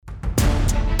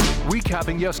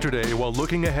Recapping yesterday while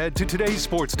looking ahead to today's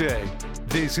sports day.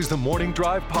 This is the Morning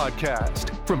Drive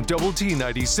Podcast from Double T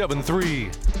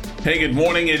 97.3. Hey, good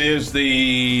morning. It is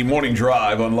the Morning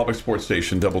Drive on Lubbock Sports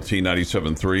Station, Double T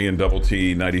 97.3 and Double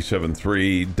T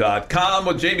 97.3.com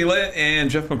with Jamie Lent and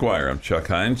Jeff McGuire. I'm Chuck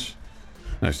Heinz.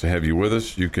 Nice to have you with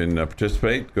us. You can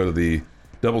participate. Go to the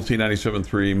Double T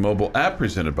 97.3 mobile app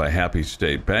presented by Happy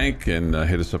State Bank and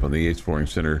hit us up on the Yates Flooring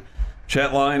Center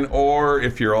chat line, or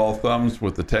if you're all thumbs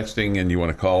with the texting and you want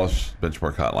to call us,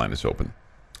 Benchmark Hotline is open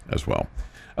as well.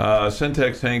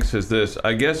 Syntax Hank says this: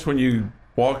 I guess when you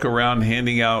walk around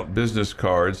handing out business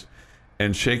cards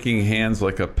and shaking hands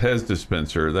like a Pez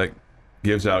dispenser that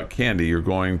gives out candy, you're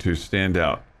going to stand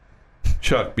out.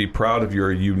 Chuck, be proud of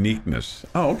your uniqueness.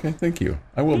 Oh, okay, thank you.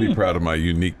 I will be proud of my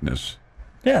uniqueness.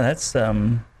 Yeah, that's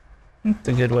a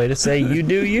good way to say you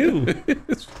do you.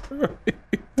 That's right.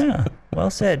 Yeah,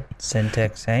 well said,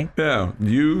 Syntax Hank. Yeah,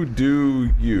 you do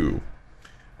you.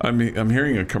 I'm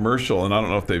hearing a commercial, and I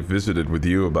don't know if they've visited with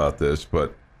you about this,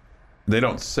 but they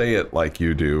don't say it like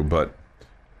you do, but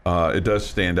it does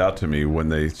stand out to me when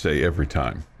they say every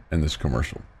time in this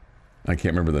commercial. I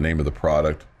can't remember the name of the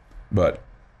product, but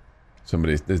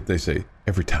they say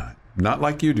every time. Not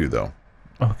like you do, though.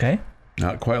 Okay.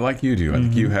 Not quite like you do. I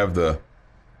think you have the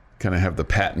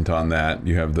patent on that.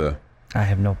 I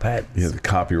have no patents. You have the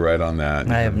copyright on that.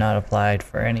 I have not applied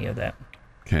for any of that.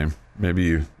 Okay, maybe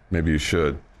you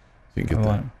should. You can get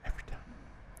that every time.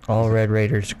 All Red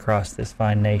Raiders across this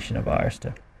fine nation of ours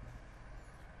to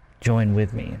join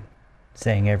with me in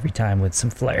saying every time with some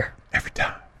flair. Every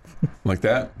time. Like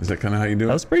that? Is that kind of how you do it?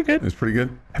 That was pretty good. It's pretty good?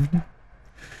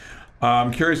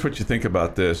 I'm curious what you think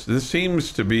about this. This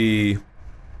seems to be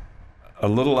a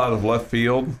little out of left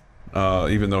field,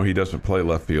 even though he doesn't play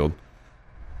left field.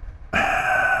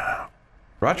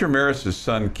 Roger Marris'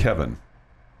 son, Kevin,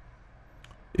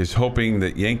 is hoping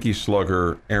that Yankee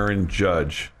slugger Aaron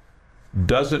Judge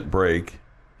doesn't break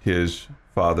his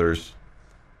father's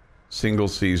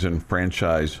single-season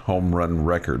franchise home run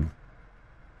record,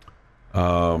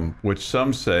 which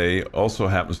some say also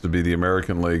happens to be the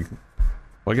American League.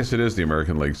 Well, I guess it is the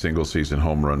American League single-season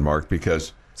home run mark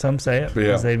because some say it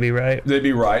because they'd be right. They'd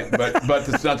be right, but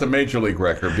it's not the Major League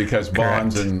record because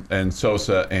Bonds and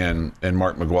Sosa and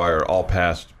Mark McGwire all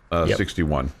passed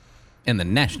 61. In the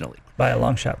National League. By a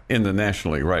long shot. In the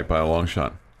National League, right, by a long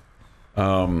shot.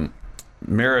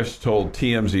 Marris told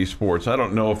TMZ Sports, I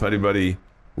don't know if anybody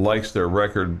likes their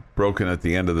record broken at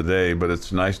the end of the day, but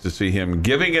it's nice to see him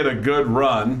giving it a good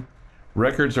run.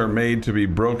 Records are made to be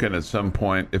broken at some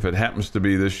point. If it happens to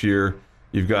be this year,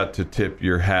 you've got to tip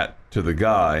your hat to the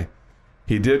guy.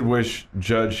 He did wish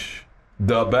Judge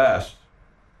the best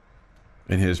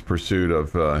in his pursuit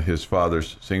of his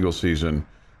father's single-season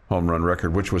home run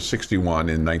record, which was 61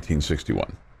 in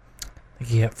 1961. I think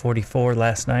he hit 44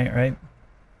 last night, right?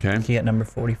 Okay. He hit number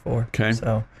 44. Okay.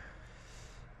 So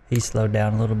he slowed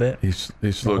down a little bit. He slowed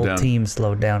down. The whole team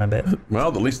slowed down a bit. Well,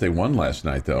 at least they won last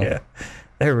night, though. Yeah.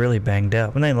 They're really banged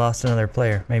up. And they lost another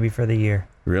player, maybe for the year.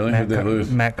 Really? Who'd they lose?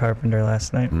 Matt Carpenter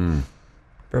last night.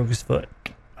 Broke his foot.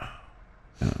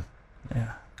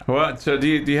 Yeah. Well, so do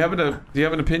you have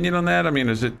an opinion on that? I mean,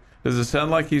 does it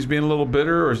sound like he's being a little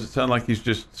bitter, or does it sound like he's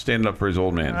just standing up for his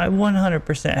old man? I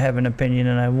 100% have an opinion,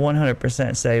 and I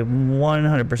 100% say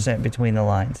 100% between the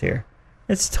lines here.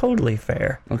 It's totally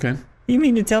fair. Okay. You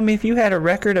mean to tell me if you had a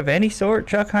record of any sort,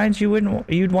 Chuck Heinz,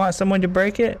 you'd want someone to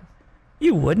break it?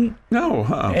 You wouldn't. No.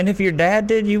 And if your dad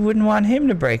did, you wouldn't want him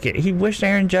to break it. He wished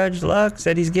Aaron Judge luck,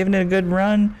 said he's giving it a good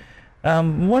run.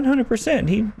 100%.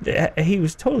 He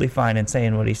was totally fine in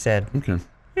saying what he said. Okay.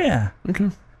 Yeah. Okay.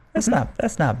 That's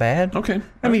not bad. Okay.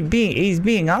 I mean, he's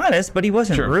being honest, but he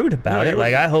wasn't rude about it.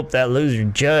 Like, I hope that loser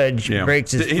Judge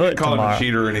breaks his foot tomorrow. He didn't call him a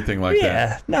cheater or anything like that.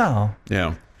 Yeah, no.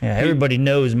 Yeah. Yeah, everybody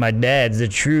knows my dad's the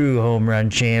true home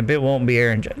run champ. It won't be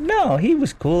Aaron Judge. No, he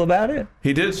was cool about it.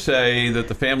 He did say that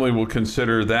the family will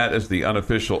consider that as the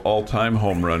unofficial all-time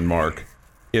home run mark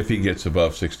if he gets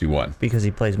above 61. Because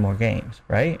he plays more games,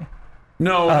 right?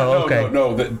 No.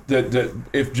 That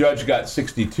if Judge got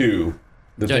 62,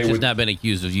 Judge has not been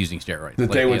accused of using steroids.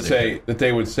 That they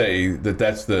would say that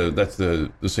that's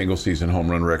the single season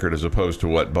home run record as opposed to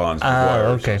what Bonds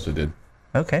also did.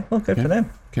 Okay, well, good for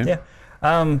them. Okay. Yeah.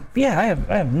 I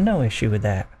have no issue with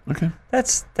that. Okay.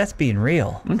 That's being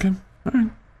real. Okay. All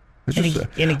right.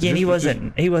 And again, he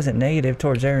wasn't negative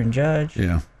towards Aaron Judge.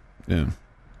 Yeah.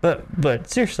 But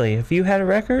seriously, if you had a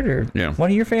record or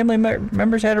one of your family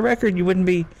members had a record, you wouldn't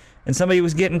be, and somebody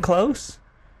was getting close,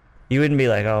 you wouldn't be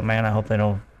like, oh man, I hope they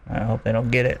don't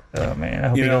get it. Oh man, I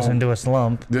hope he goes into a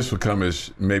slump. This will come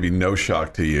as maybe no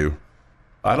shock to you.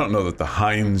 I don't know that the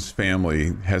Heinz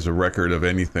family has a record of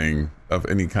anything, of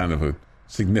any kind of a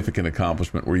significant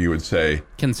accomplishment where you would say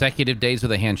consecutive days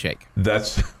with a handshake.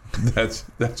 That's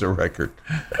a record.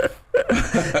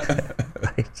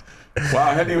 Wow,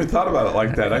 I hadn't even thought about it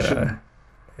like that. I should.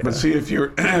 But see, if you were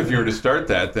to start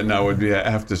that, then I would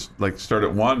have to start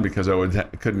at 1 because I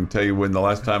couldn't tell you when the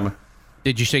last time.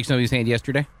 Did you shake somebody's hand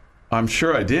yesterday? I'm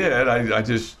sure I did. I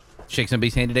just shake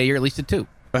somebody's hand today. You're at least at 2.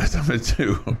 I'm at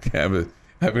 2. Okay, I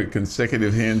have a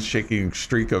consecutive handshaking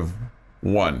streak of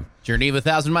 1. Journey of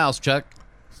 1,000 miles, Chuck.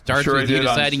 Starts with you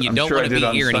deciding you don't want to be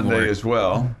here anymore. Sunday as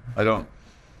well. I don't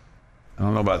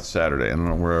know about Saturday. I don't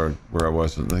know where I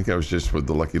was. I think I was just with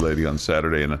the lucky lady on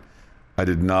Saturday, and I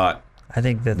did not.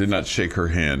 Did not shake her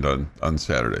hand on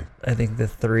Saturday. I think the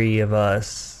 3 of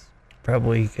us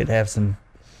probably could have some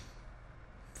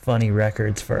funny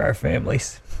records for our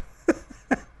families.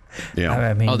 Yeah.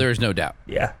 I mean, there's no doubt.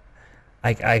 Yeah.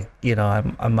 I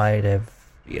might have,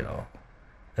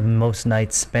 most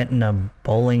nights spent in a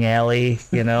bowling alley,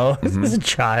 as a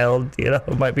child,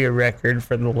 it might be a record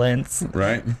for the Lents.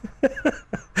 Right.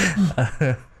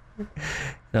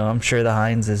 I'm sure the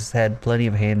Heinz has had plenty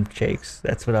of handshakes.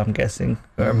 That's what I'm guessing.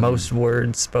 Or most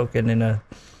words spoken in a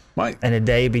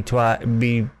day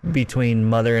between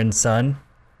mother and son.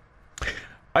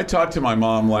 I talked to my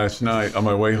mom last night on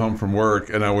my way home from work,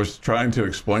 and I was trying to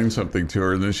explain something to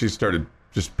her, and then she started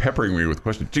just peppering me with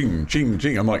questions. Ching, ching,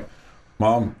 ching. I'm like,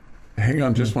 Mom, hang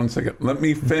on just 1 second. Let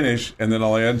me finish, and then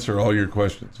I'll answer all your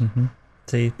questions. Mm-hmm.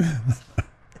 See?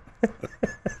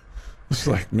 It's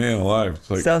like, man alive. It's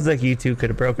like, sounds like you two could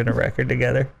have broken a record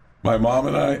together. My mom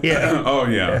and I? Yeah. Oh,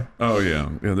 yeah. Oh, yeah.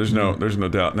 Yeah, there's no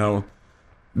doubt. Now,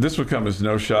 this would come as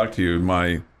no shock to you.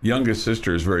 My youngest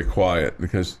sister is very quiet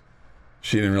because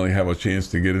she didn't really have a chance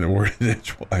to get in a word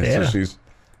edgewise. Yeah. So she's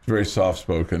very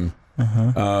soft-spoken.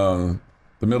 Uh-huh.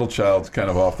 The middle child's kind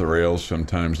of off the rails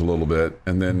sometimes a little bit.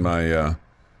 And then my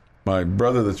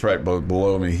brother that's right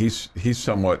below me, he's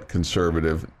somewhat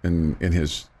conservative in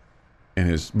his,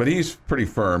 but he's pretty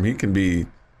firm. He can be,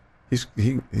 he's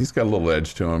got a little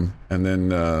edge to him. And then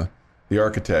the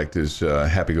architect is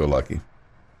happy-go-lucky.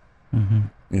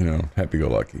 Mm-hmm.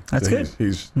 Happy-go-lucky. That's so good.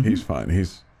 He's fine.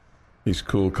 He's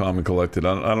cool, calm, and collected.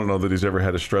 I don't know that he's ever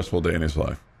had a stressful day in his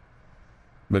life,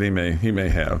 but he may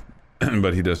have,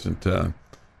 but he doesn't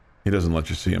let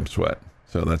you see him sweat.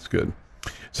 So that's good.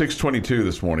 6:22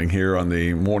 this morning here on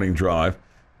the Morning Drive.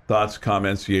 Thoughts,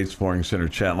 comments, Yates Flooring Center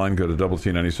chat line. Go to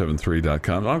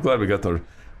WT973.com. I'm glad we got the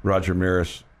Roger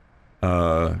Marris,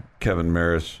 Kevin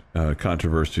Marris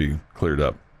controversy cleared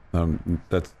up.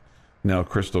 That's now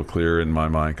crystal clear in my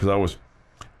mind because I was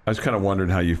kind of wondering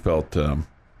how you felt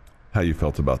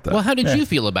about that. Well, how did you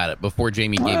feel about it before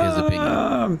Jamie gave his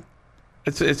opinion?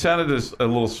 It sounded a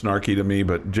little snarky to me,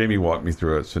 but Jamie walked me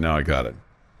through it, so now I got it.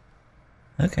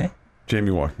 Okay. Jamie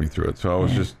walked me through it, so I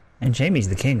was just... And Jamie's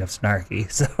the king of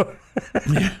snarky, so...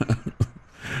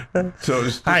 So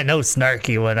I know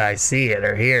snarky when I see it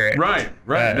or hear it. Right.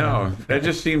 No, it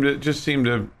just seemed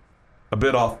a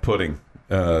bit off-putting.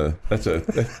 That's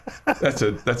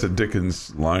a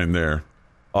Dickens line there.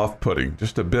 Off-putting,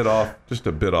 just a bit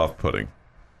off-putting.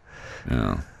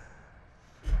 Yeah.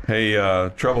 Hey,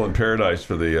 trouble in paradise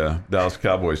for the Dallas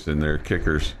Cowboys and their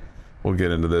kickers. We'll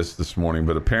get into this morning,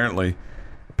 but apparently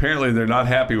they're not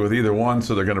happy with either one,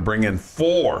 so they're going to bring in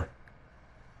 4.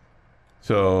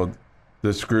 So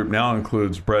this group now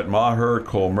includes Brett Maher,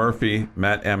 Cole Murphy,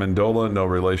 Matt Amendola, no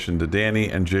relation to Danny,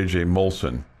 and J.J.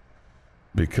 Molson,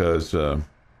 because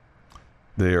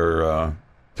they are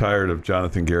tired of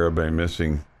Jonathan Garibay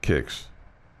missing kicks.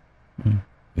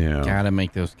 Yeah, gotta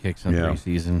make those kicks in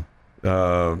preseason.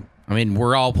 I mean,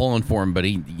 we're all pulling for him, but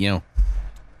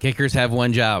kickers have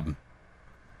one job: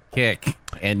 kick,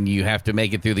 and you have to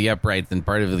make it through the uprights and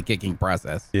part of the kicking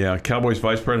process. Yeah, Cowboys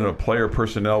Vice President of Player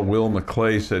Personnel Will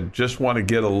McClay said, "Just want to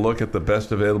get a look at the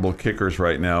best available kickers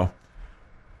right now.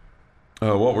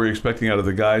 What we're expecting out of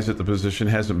the guys at the position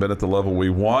hasn't been at the level we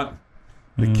want.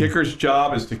 The kicker's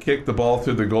job is to kick the ball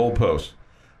through the goalpost.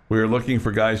 We are looking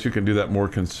for guys who can do that more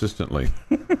consistently."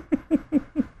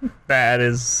 That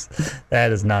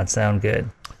does not sound good.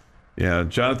 Yeah,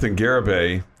 Jonathan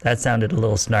Garibay. That sounded a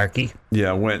little snarky.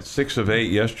 Yeah, went 6 of 8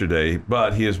 yesterday,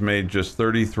 but he has made just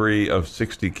 33 of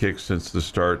 60 kicks since the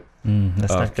start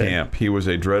of camp. He was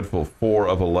a dreadful 4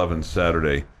 of 11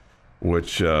 Saturday,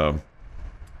 which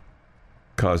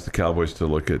caused the Cowboys to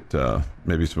look at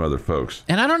maybe some other folks.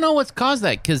 And I don't know what's caused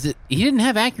that because he didn't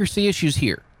have accuracy issues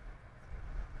here.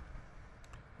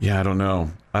 Yeah, I don't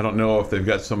know. I don't know if they've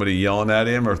got somebody yelling at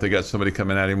him or if they got somebody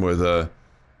coming at him with a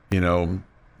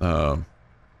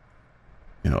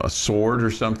sword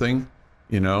or something.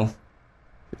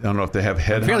 I don't know if they have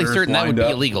headhunters. I'm fairly certain that would be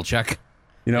up. illegal, Chuck.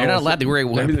 You know, they're not allowed to wear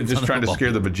maybe they're weapons just on the trying to football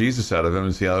scare the bejesus out of him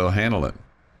and see how they'll handle it.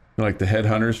 Like the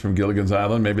headhunters from Gilligan's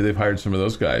Island, maybe they've hired some of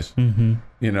those guys. Mm-hmm.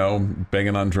 You know,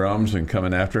 banging on drums and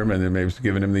coming after him, and then maybe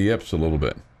giving him the yips a little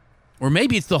bit. Or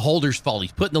maybe it's the holder's fault.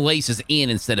 He's putting the laces in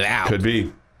instead of out. Could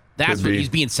be. That's when he's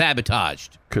being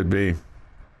sabotaged. Could be.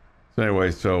 So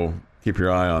anyway, keep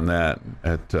your eye on that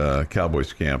at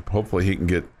Cowboys camp. Hopefully he can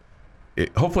get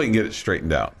it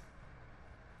straightened out.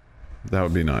 That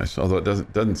would be nice. Although it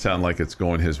doesn't sound like it's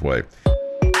going his way.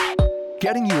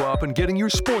 Getting you up and getting your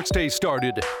sports day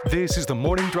started. This is the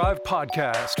Morning Drive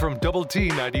Podcast from Double T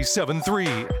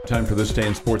 97.3. Time for this day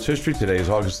in sports history. Today is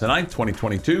August the 9th,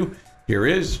 2022. Here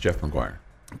is Jeff McGuire.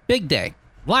 Big day.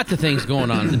 Lots of things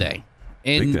going on today.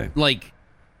 And Big day. like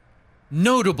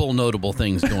notable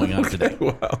things going on today.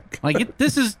 Wow.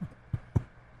 This is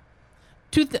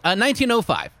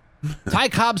 1905. Ty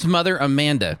Cobb's mother,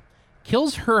 Amanda,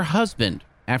 kills her husband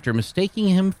after mistaking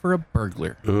him for a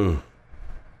burglar. Ugh.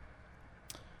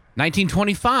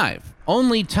 1925.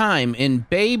 Only time in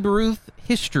Babe Ruth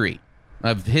history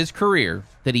of his career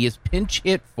that he is pinch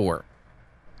hit for.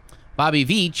 Bobby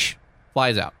Veach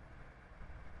flies out.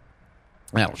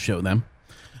 That'll show them.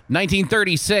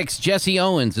 1936, Jesse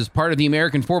Owens is part of the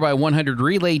American 4x100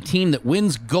 relay team that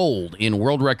wins gold in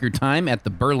world record time at the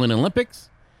Berlin Olympics.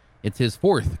 It's his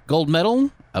 4th gold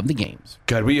medal of the games.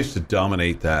 God, we used to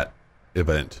dominate that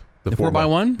event. The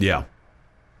 4x1? Yeah.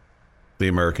 The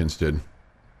Americans did.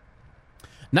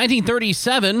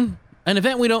 1937, an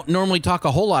event we don't normally talk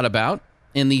a whole lot about.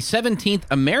 In the 17th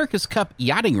America's Cup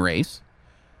yachting race,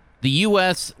 the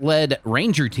U.S.-led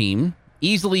Ranger team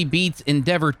easily beats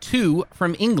Endeavour 2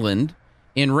 from England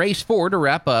in race 4 to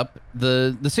wrap up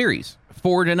the series,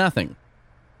 4-0.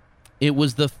 It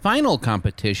was the final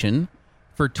competition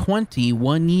for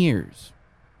 21 years.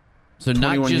 So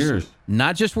 21 years.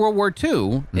 Not just World War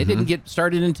II. It didn't get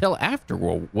started until after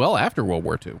World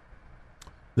War II.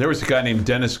 There was a guy named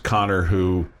Dennis Conner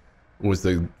who was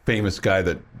the famous guy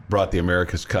that brought the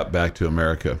America's Cup back to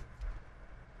America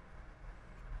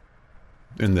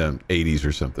in the 80s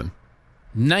or something.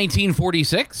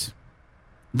 1946,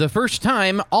 the first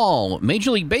time all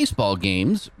Major League Baseball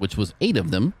games, which was 8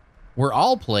 of them, were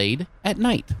all played at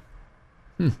night.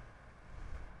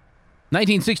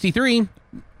 1963,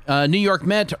 New York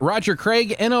Met Roger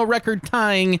Craig NL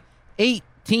record-tying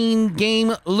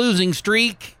 18-game losing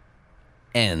streak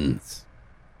ends.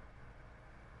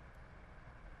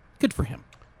 Good for him.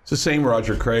 It's the same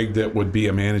Roger Craig that would be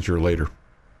a manager later.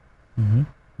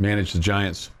 Manage the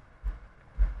Giants.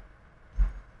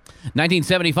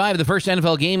 1975, the first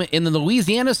NFL game in the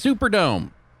Louisiana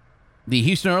Superdome. The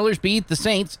Houston Oilers beat the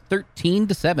Saints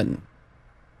 13-7.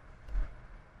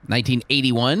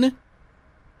 1981.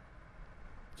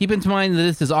 Keep in mind that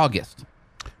this is August.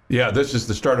 Yeah, this is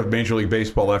the start of Major League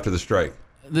Baseball after the strike.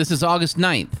 This is August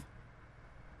 9th.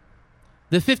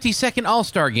 The 52nd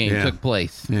All-Star game took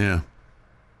place. Yeah.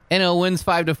 NL wins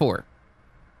 5-4.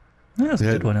 That was a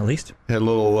good one, at least. Had a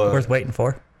little Worth waiting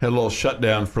for. Had a little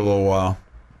shutdown for a little while.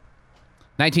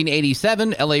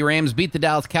 1987, LA Rams beat the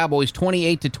Dallas Cowboys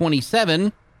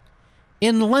 28-27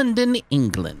 in London,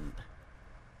 England.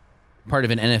 Part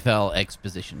of an NFL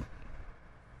exposition.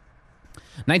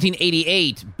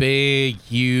 1988, big,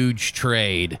 huge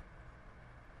trade.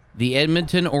 The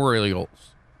Edmonton Orioles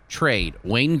trade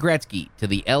Wayne Gretzky to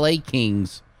the LA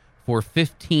Kings for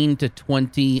 $15 to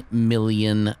 $20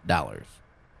 million.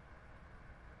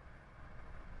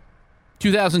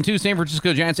 2002, San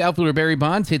Francisco Giants outfielder Barry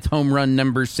Bonds hits home run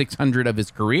number 600 of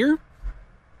his career.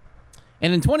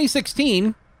 And in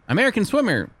 2016, American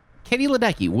swimmer Katie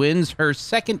Ledecky wins her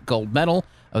 2nd gold medal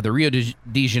of the Rio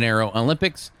de Janeiro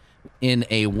Olympics with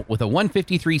a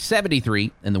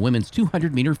 153.73 in the women's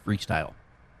 200-meter freestyle.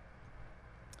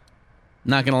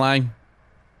 Not going to lie,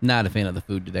 not a fan of the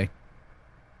food today.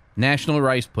 National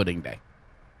Rice Pudding Day.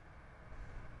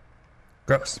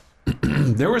 Gross.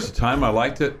 There was a time I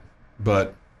liked it,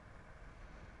 but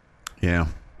yeah,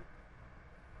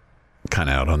 kind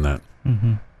of out on that.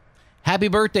 Happy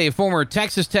birthday, former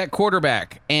Texas Tech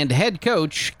quarterback and head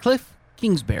coach Cliff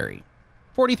Kingsbury,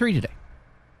 43 today.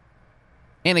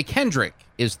 Anna Kendrick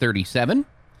is 37.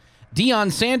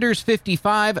 Deion Sanders,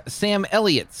 55. Sam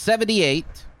Elliott, 78.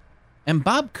 And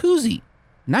Bob Cousy,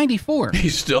 94.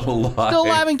 He's still alive. Still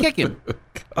alive and kicking.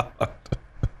 God.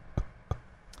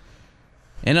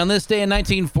 And on this day in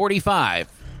 1945,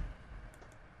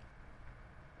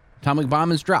 atomic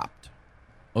bomb is dropped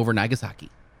over Nagasaki.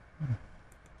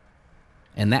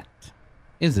 And that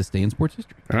is this day in sports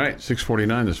history. All right,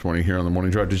 6:49 this morning here on the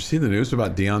Morning Drive. Did you see the news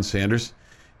about Deion Sanders?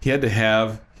 He had to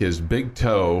have his big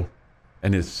toe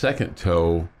and his second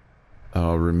toe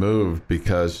removed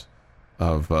because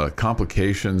of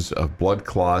complications of blood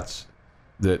clots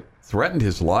that threatened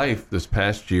his life this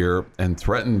past year and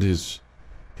threatened his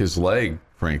leg,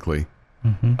 frankly.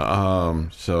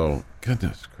 So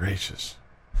goodness gracious,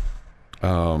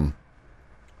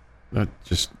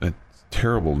 that's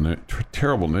terrible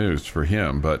news for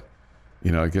him. But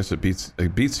I guess it beats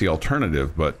the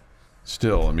alternative. But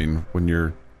still, I mean, when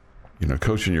you're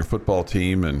coaching your football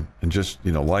team and just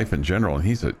life in general, and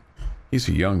he's a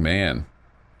young man,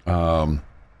 to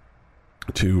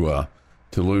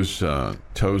lose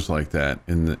toes like that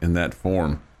in that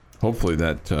form, hopefully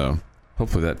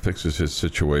that fixes his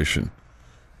situation,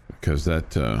 because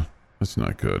that's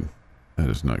not good. That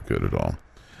is not good at all.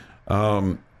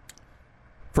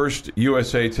 First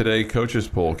USA Today coaches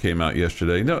poll came out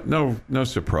yesterday. No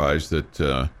surprise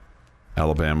that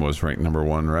Alabama was ranked number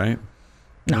 1, right?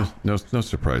 No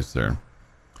surprise there.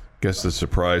 Guess the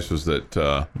surprise was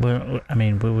that.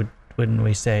 Wouldn't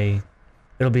we say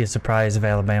it'll be a surprise if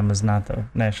Alabama's not the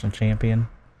national champion?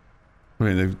 I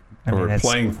mean, they're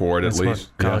playing for it at least.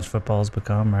 What college football's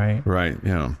become, right? Right.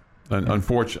 Yeah.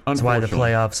 Unfortunately, that's why the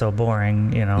playoff's so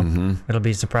boring. It'll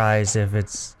be a surprise if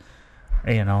it's,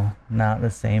 not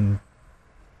the same.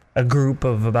 A group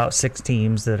of about 6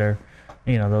 teams that are,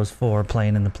 those 4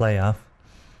 playing in the playoff.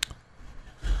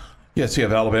 Yes, you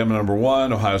have Alabama number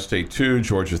 1, Ohio State 2,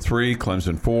 Georgia 3,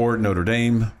 Clemson 4, Notre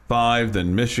Dame 5,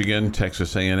 then Michigan,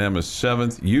 Texas A&M is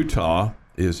 7th, Utah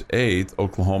is 8th,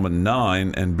 Oklahoma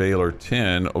 9, and Baylor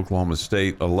 10, Oklahoma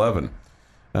State 11.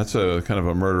 That's a kind of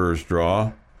a murderer's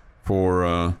draw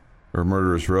or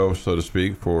murderer's row, so to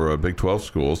speak, for Big 12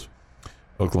 schools.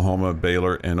 Oklahoma,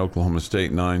 Baylor, and Oklahoma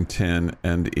State 9, 10,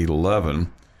 and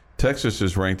 11. Texas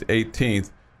is ranked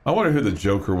 18th. I wonder who the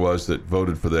joker was that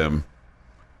voted for them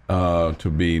to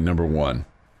be number 1.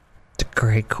 It's a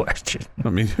great question. I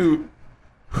mean, who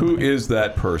is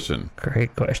that person?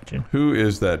 Great question. Who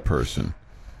is that person?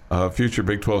 Future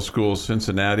Big 12 schools,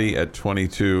 Cincinnati at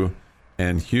 22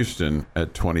 and Houston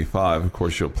at 25. Of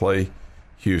course, you'll play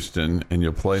Houston and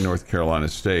you'll play North Carolina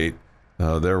State.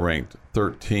 They're ranked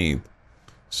 13th.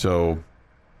 So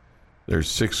there's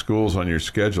 6 schools on your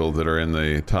schedule that are in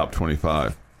the top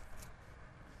 25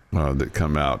 that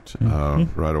come out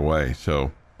right away.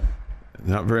 So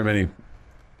not very many.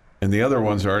 And the other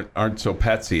ones aren't so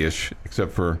patsy-ish,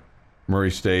 except for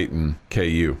Murray State and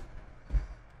KU.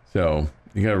 So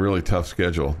you got a really tough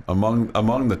schedule, among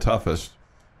the toughest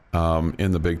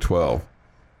in the Big 12,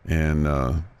 and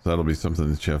that'll be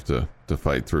something that you have to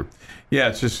fight through. Yeah,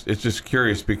 it's just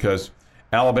curious because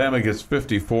Alabama gets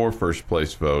 54 first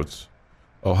place votes,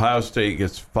 Ohio State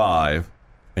gets 5,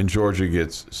 and Georgia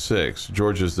gets 6.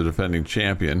 Georgia's the defending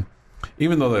champion,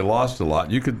 even though they lost a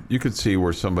lot. You could see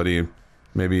where somebody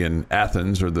maybe in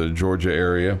Athens or the Georgia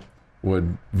area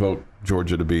would vote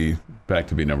Georgia to be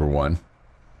number 1.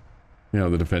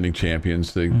 The defending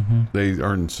champions. They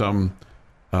earned some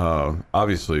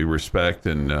obviously respect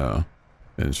and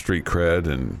street cred,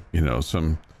 and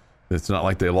some. It's not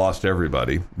like they lost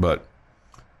everybody, but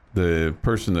the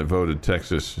person that voted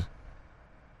Texas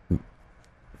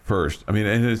first. I mean,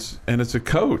 and it's a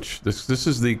coach. This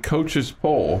is the coach's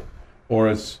poll, or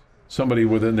it's somebody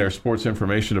within their sports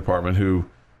information department who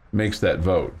makes that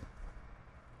vote.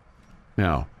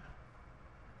 Now,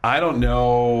 I don't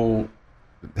know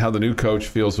how the new coach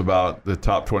feels about the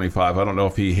top 25. I don't know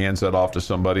if he hands that off to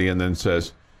somebody and then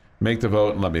says, make the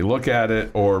vote and let me look at it,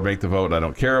 or make the vote, I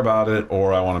don't care about it,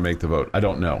 or I want to make the vote. I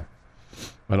don't know.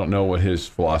 I don't know what his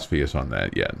philosophy is on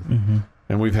that yet.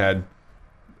 And we've had,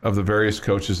 of the various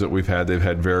coaches that we've had, they've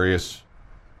had various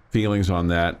feelings on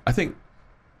that.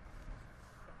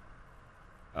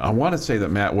 I want to say that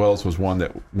Matt Wells was one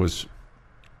that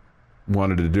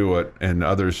wanted to do it, and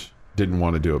others didn't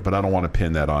want to do it. But I don't want to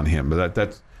pin that on him. But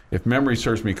that's if memory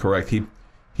serves me correct,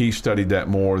 he studied that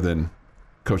more than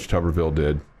Coach Tuberville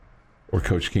did, or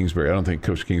Coach Kingsbury. I don't think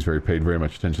Coach Kingsbury paid very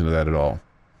much attention to that at all.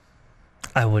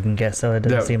 I wouldn't guess so. It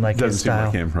doesn't seem like his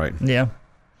style. Doesn't seem like him, right?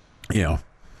 Yeah.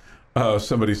 Yeah.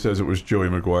 Somebody says it was Joey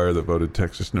McGuire that voted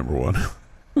Texas number 1.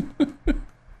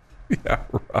 Yeah,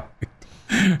 right.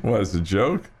 What, is it a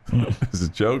joke? Is it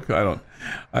a joke? I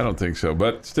don't think so.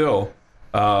 But still,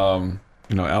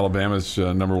 Alabama's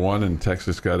number 1 and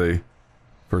Texas got a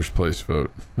first place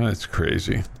vote. That's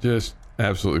crazy. Just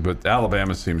absolutely. But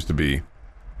Alabama seems to be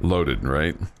loaded,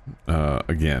 right?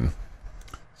 Again.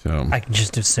 So I can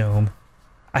just assume.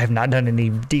 I have not done any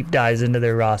deep dives into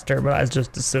their roster, but I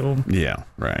just assume. Yeah,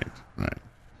 right.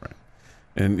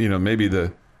 And maybe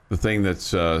the thing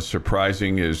that's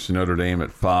surprising is Notre Dame at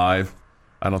 5.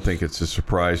 I don't think it's a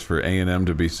surprise for A&M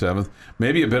to be 7th.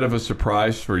 Maybe a bit of a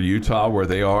surprise for Utah where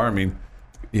they are. I mean,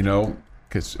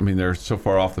 because they're so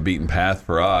far off the beaten path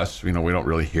for us. We don't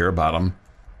really hear about them.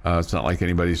 It's not like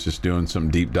anybody's just doing some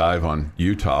deep dive on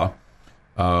Utah.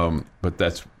 But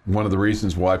that's one of the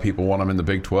reasons why people want them in the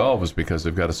Big 12 is because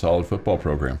they've got a solid football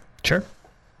program. Sure.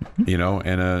 And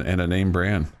a name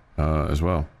brand as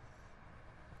well.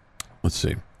 Let's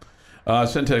see.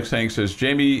 Syntax Hank says,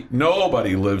 Jamie,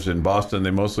 nobody lives in Boston.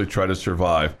 They mostly try to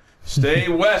survive. Stay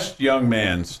west, young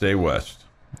man. Stay west.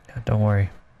 Yeah, don't worry.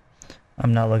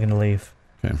 I'm not looking to leave.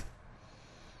 Okay.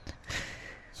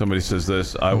 Somebody says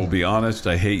this, I will be honest,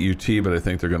 I hate UT, but I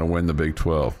think they're going to win the Big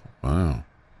 12. Wow.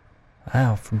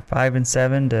 Wow, from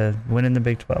 5-7 to winning the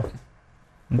Big 12.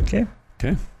 Okay.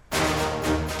 Okay.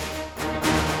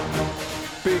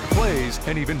 Big plays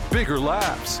and even bigger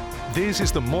laughs. This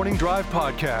is the Morning Drive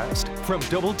Podcast from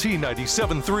Double T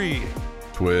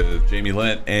 97.3. With Jamie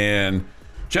Lent and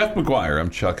Jeff McGuire. I'm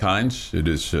Chuck Heinz. It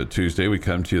is Tuesday. We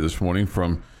come to you this morning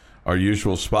from our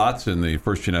usual spots in the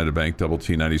First United Bank Double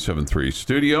T 97.3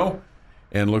 studio.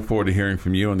 And look forward to hearing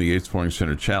from you on the Yates Flooring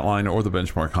Center chat line or the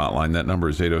Benchmark hotline. That number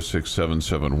is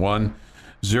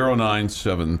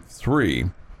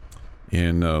 806-771-0973.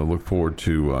 And look forward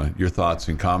to your thoughts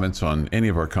and comments on any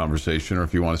of our conversation, or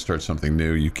if you want to start something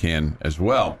new, you can as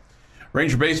well.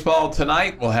 Ranger baseball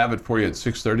tonight. We'll have it for you at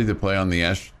 6:30. They play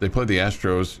they play the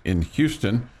Astros in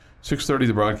Houston. 6:30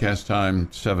 the broadcast time.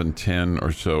 7:10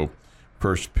 or so.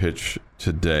 First pitch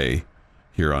today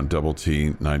here on Double T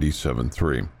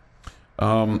 97.3.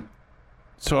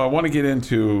 So I want to get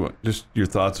into just your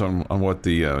thoughts on what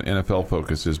the NFL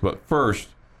focus is. But first,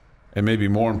 and maybe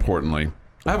more importantly,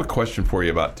 I have a question for you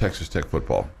about Texas Tech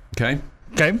football. Okay.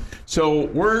 Okay. So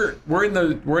we're in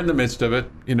the midst of it.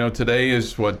 Today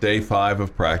is day 5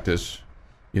 of practice.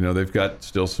 They've got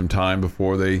still some time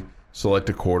before they select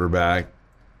a quarterback.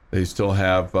 They still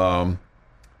have, and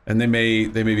they may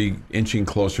be inching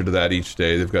closer to that each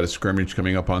day. They've got a scrimmage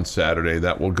coming up on Saturday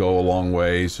that will go a long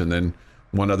ways, and then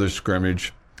one other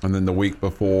scrimmage, and then the week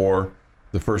before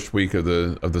the first week of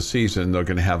the season, they're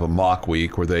going to have a mock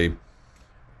week where they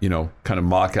kind of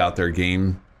mock out their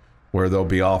game, where they'll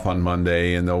be off on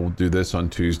Monday and they'll do this on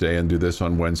Tuesday and do this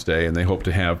on Wednesday. And they hope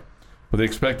to have,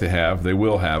 they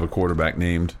will have a quarterback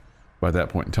named by that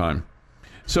point in time.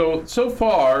 So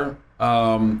far,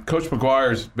 Coach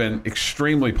McGuire's been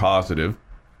extremely positive.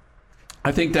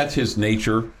 I think that's his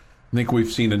nature. I think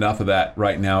we've seen enough of that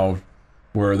right now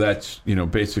where that's,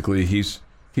 basically he's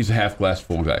a half glass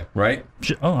full guy, right?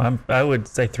 Oh, I would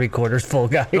say 3/4 full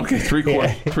guy. Okay, three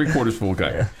quarters full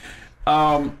guy.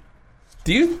 Yeah.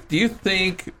 Do you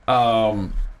think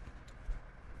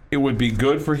it would be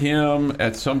good for him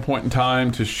at some point in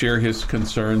time to share his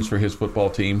concerns for his football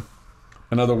team?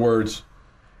 In other words,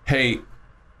 hey,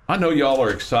 I know y'all are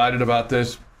excited about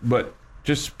this, but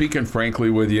just speaking frankly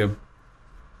with you,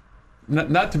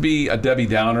 not to be a Debbie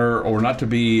Downer or not to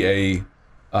be a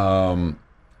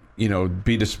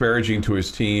be disparaging to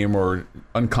his team or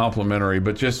uncomplimentary,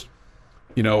 but just,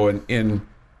 in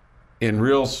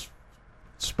real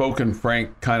spoken,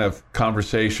 frank kind of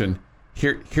conversation,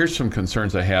 here's some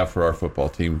concerns I have for our football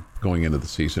team going into the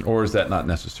season. Or is that not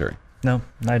necessary? No,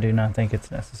 I do not think it's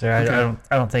necessary. Okay.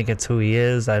 I don't think it's who he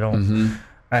is. I don't. Mm-hmm.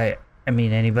 I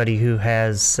mean, anybody who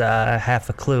has half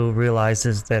a clue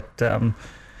realizes that.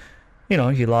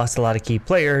 You lost a lot of key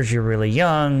players. You're really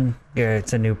young.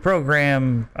 It's a new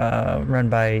program run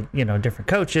by, different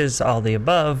coaches, all the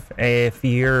above. If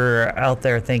you're out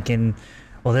there thinking,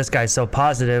 well, this guy's so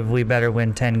positive, we better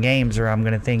win 10 games or I'm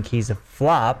going to think he's a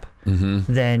flop,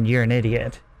 then you're an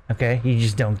idiot, okay? You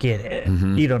just don't get it.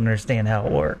 Mm-hmm. You don't understand how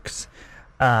it works.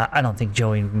 I don't think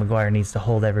Joey McGuire needs to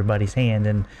hold everybody's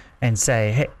hand and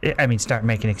say, hey, start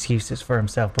making excuses for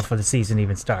himself before the season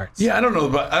even starts. Yeah, I don't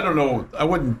know. I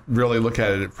wouldn't really look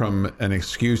at it from an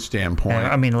excuse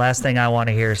standpoint. Last thing I want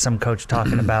to hear is some coach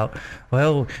talking about,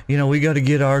 well, we got to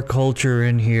get our culture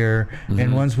in here,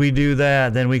 and once we do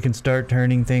that, then we can start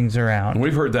turning things around.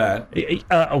 We've heard that.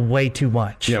 Way too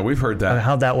much. Yeah, we've heard that.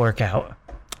 How'd that work out?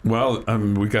 Well,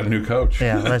 we got a new coach.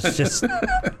 Yeah, let's just.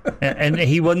 And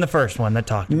he wasn't the first one that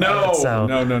talked about it. So,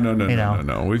 no.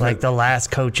 The last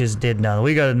coaches did none.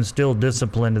 We got to instill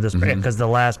discipline to this because the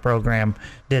last program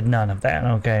did none of that.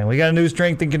 Okay, we got a new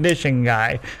strength and conditioning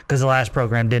guy because the last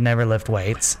program didn't ever lift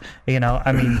weights.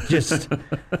 Just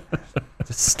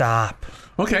stop.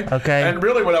 Okay. And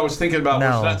really, what I was thinking about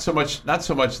was not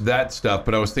so much that stuff,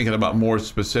 but I was thinking about more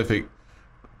specific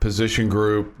position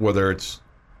group, whether it's,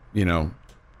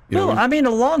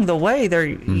 along the way, there,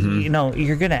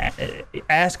 you're gonna.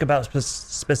 ask about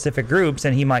specific groups,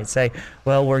 and he might say,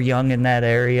 well, we're young in that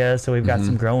area, so we've got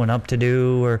some growing up to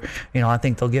do, or, I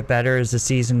think they'll get better as the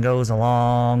season goes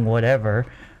along, whatever.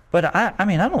 But I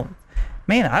mean, I don't,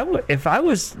 man, if I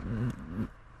was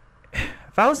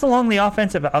along the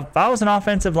offensive, if I was an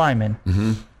offensive lineman,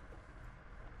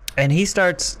 and he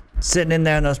starts sitting in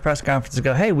there in those press conferences,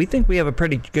 go, hey, we think we have a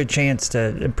pretty good chance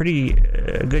to be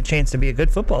a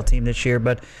good football team this year,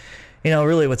 but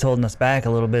really what's holding us back a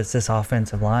little bit is this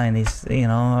offensive line.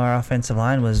 Our offensive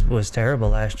line was terrible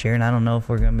last year, and I don't know if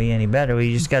we're going to be any better.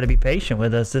 We just got to be patient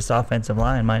with us. This offensive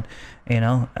line might,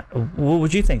 what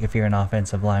would you think if you're an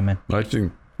offensive lineman? I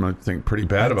think pretty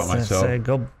bad about myself.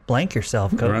 Go blank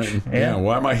yourself, coach. Right. Yeah.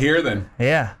 Why am I here then?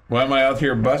 Yeah. Why am I out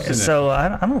here busting it? So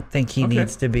I don't think he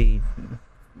needs to be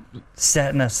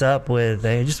setting us up with,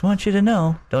 I just want you to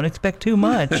know, don't expect too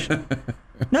much.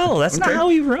 No, that's not how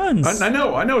he runs. I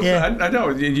know. Yeah. I know.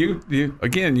 You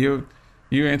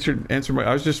answered my.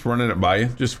 I was just running it by you.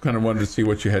 Just kind of wanted to see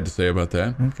what you had to say about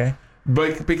that. Okay.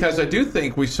 But because I do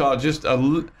think we saw just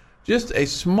a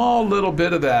small little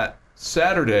bit of that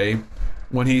Saturday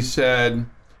when he said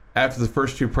after the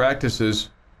first two practices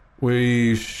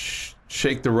we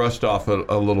shake the rust off a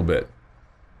little bit.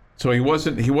 So he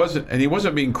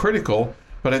wasn't being critical,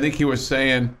 but I think he was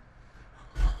saying,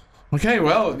 okay,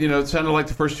 well, it sounded like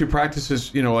the first two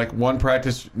practices, like one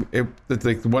practice that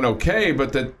they went okay,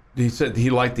 but that he said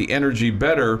he liked the energy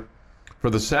better for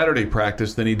the Saturday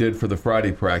practice than he did for the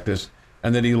Friday practice,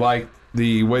 and that he liked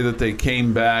the way that they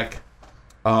came back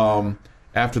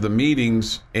after the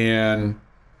meetings and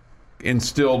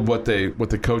instilled what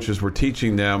the coaches were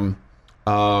teaching them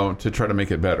to try to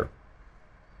make it better.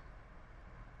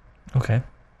 Okay.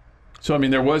 So I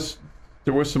mean, there was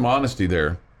some honesty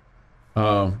there.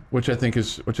 Which I think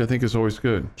is always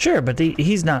good. Sure, but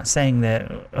he's not saying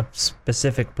that a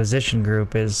specific position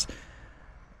group is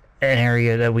an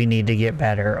area that we need to get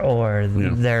better, or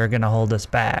they're going to hold us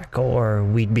back, or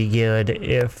we'd be good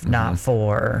if not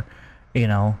for,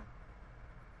 Yeah,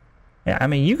 I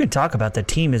mean, you can talk about the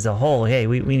team as a whole. Hey,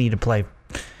 we need to play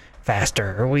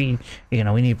faster, or we need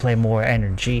to play more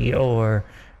energy, or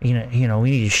we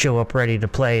need to show up ready to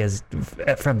play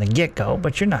from the get-go,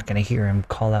 but you're not going to hear him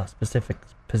call out specific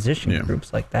position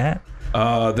groups like that.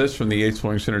 This from the Yates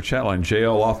Flooring Center chat line.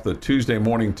 JL off the Tuesday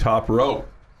morning top rope.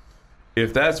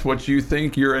 If that's what you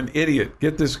think, you're an idiot.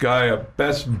 Get this guy a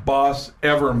best boss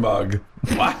ever mug.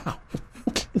 Wow.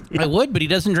 I would, but he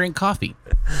doesn't drink coffee.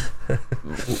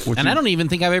 And I don't even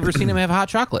think I've ever seen him have hot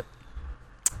chocolate.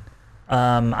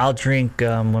 I'll drink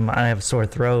when I have a sore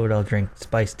throat. I'll drink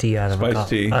spiced tea out of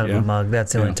a mug.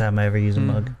 That's the only time I ever use a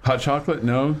mug. Hot chocolate?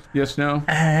 No. Yes. No.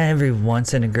 Every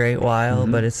once in a great while,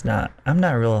 but it's not. I'm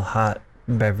not a real hot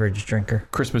beverage drinker.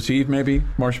 Christmas Eve, maybe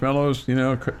marshmallows.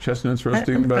 Chestnuts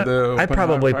roasting by the. I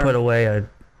probably put away a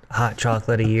hot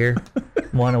chocolate a year,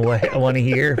 one a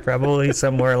year, probably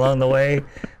somewhere along the way.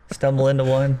 Stumble into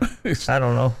one. I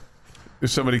don't know. If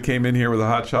somebody came in here with a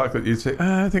hot chocolate, you'd say,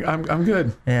 I think I'm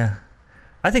good. Yeah.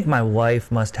 I think my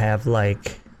wife must have I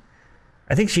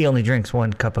think she only drinks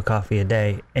 1 cup of coffee a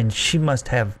day, and she must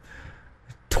have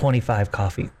 25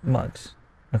 coffee mugs.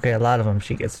 Okay, a lot of them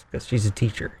she gets because she's a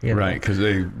teacher. Right, because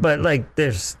But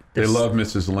there's they love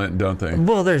Mrs. Lent, don't they?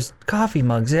 Well, there's coffee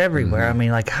mugs everywhere. I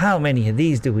mean, how many of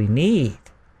these do we need?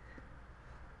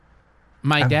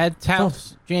 My dad's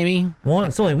house, Jamie.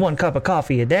 It's only 1 cup of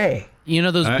coffee a day.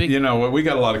 Those big. We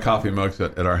got a lot of coffee mugs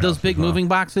at our house. Those big moving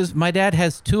boxes. My dad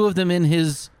has 2 of them in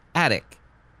his attic,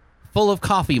 full of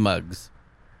coffee mugs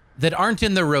that aren't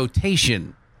in the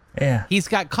rotation. Yeah. He's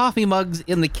got coffee mugs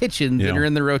in the kitchen that are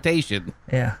in the rotation.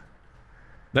 Yeah.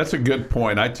 That's a good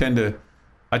point. I tend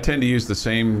to use the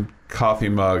same coffee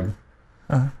mug.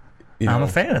 I'm a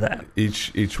fan of that.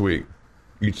 Each week,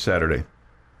 each Saturday.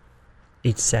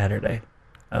 Each Saturday.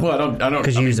 Well, I don't.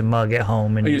 Because you use a mug at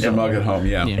home. And I use a mug at home,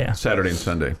 yeah. Saturday and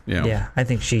Sunday, yeah. Yeah, I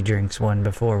think she drinks one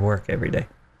before work every day.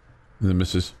 The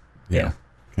missus? Yeah.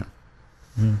 Okay.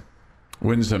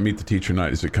 When's Meet the Teacher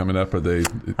night? Is it coming up? Are they?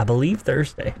 I believe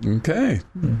Thursday. Okay.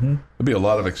 There'll be a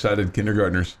lot of excited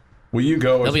kindergartners. Will you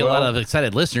go as well? There'll be a lot of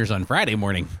excited listeners on Friday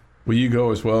morning. Will you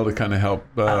go as well to kind of help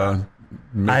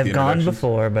make I've gone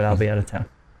before, but I'll be out of town.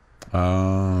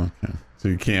 Okay. So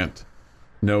you can't.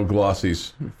 No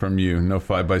glossies from you. No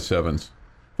 5x7s.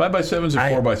 5x7s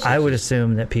or 4x6s. I would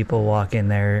assume that people walk in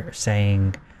there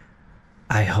saying,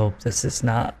 I hope this is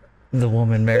not the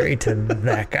woman married to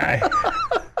that guy.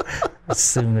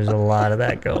 Assume there's a lot of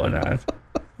that going on.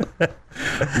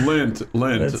 Lent.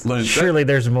 Surely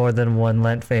there's more than one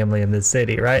Lent family in this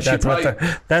city, right?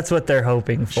 That's what they're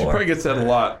hoping for. She probably gets that a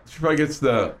lot. She probably gets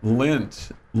the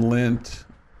Lent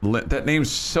Lent. That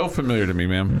name's so familiar to me,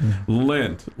 man.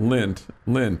 Lent.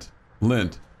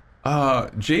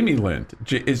 Jamie Lent.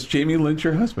 Is Jamie Lent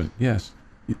your husband? Yes.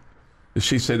 Does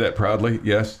she say that proudly?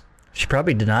 Yes. She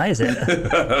probably denies it.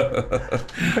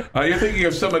 You're thinking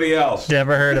of somebody else.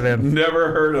 Never heard of him.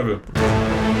 Never heard of him.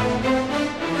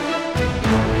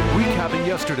 Recapping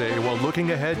yesterday while looking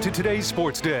ahead to today's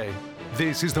sports day.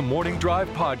 This is the Morning Drive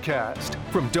Podcast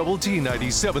from Double T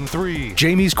 97.3.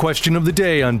 Jamie's question of the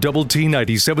day on Double T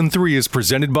 97.3 is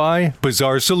presented by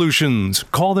Bizarre Solutions.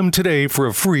 Call them today for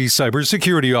a free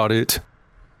cybersecurity audit.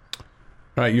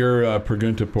 All right, your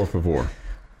pregunta, por favor.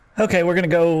 Okay, we're going to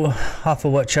go off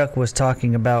of what Chuck was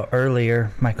talking about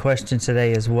earlier. My question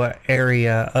today is, what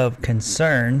area of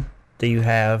concern do you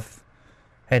have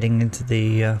heading into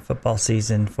the football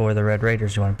season for the Red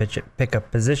Raiders? You want to pick a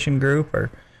position group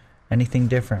or anything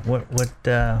different? What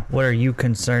are you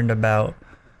concerned about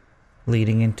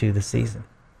leading into the season?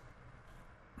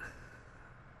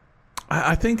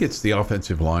 I think it's the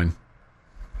offensive line.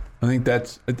 I think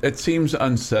it seems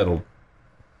unsettled.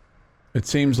 It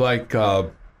seems like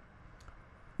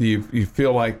you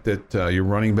feel like that your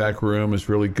running back room is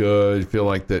really good. You feel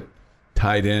like that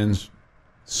tight ends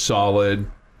solid.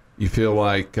 You feel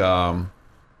like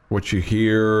what you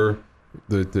hear,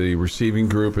 that the receiving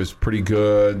group is pretty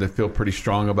good. They feel pretty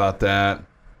strong about that.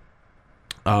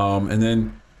 And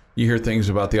then you hear things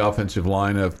about the offensive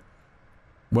line of,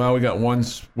 well, we got one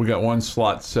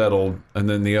slot settled, and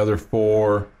then the other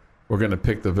four, we're going to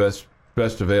pick the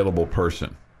best available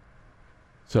person.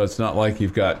 So it's not like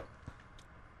you've got,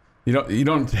 you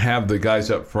don't have the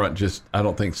guys up front just, I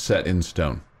don't think, set in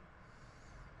stone.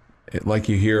 Like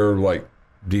you hear like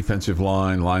defensive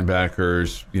line,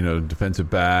 linebackers, defensive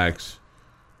backs,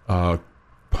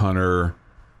 punter,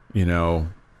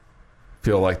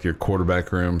 feel like your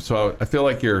quarterback room. So I feel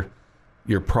like your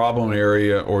problem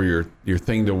area or your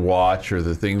thing to watch or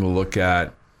the thing to look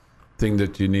at, thing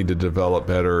that you need to develop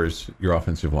better is your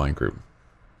offensive line group.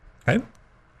 Okay.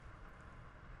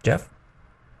 Jeff?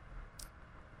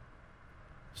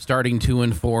 Starting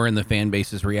 2-4 and the fan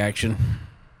base's reaction.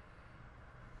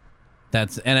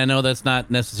 And I know that's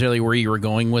not necessarily where you were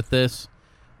going with this,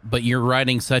 but you're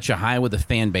riding such a high with the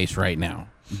fan base right now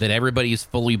that everybody's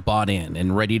fully bought in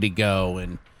and ready to go,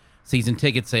 and season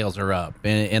ticket sales are up,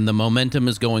 and the momentum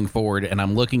is going forward. And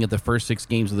I'm looking at the first 6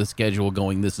 games of the schedule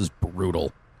going, this is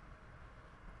brutal.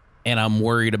 And I'm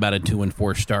worried about a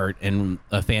 2-4 start and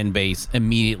a fan base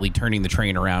immediately turning the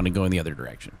train around and going the other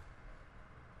direction.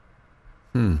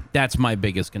 That's my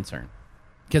biggest concern.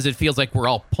 Because it feels like we're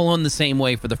all pulling the same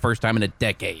way for the first time in a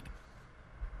decade.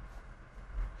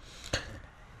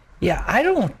 Yeah, I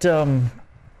don't...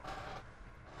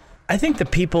 I think the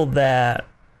people that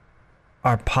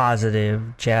are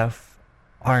positive, Jeff,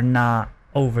 are not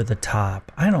over the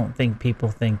top. I don't think people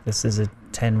think this is a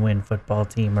 10-win football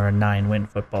team or a 9-win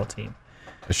football team.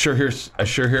 I sure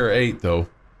hear 8, though.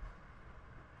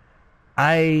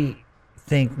 I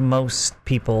think most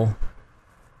people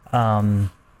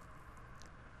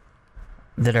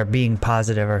that are being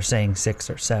positive are saying 6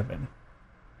 or 7.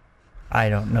 I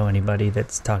don't know anybody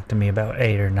that's talked to me about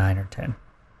 8 or 9 or 10.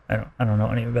 I don't know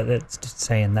anybody that's just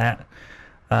saying that.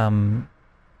 But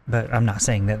I'm not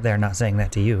saying that they're not saying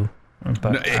that to you.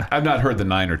 But no, I've not heard the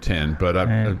 9 or 10, but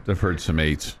I've heard some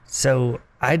 8s. So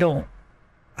I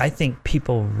think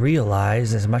people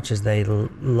realize, as much as they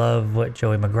love what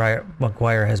Joey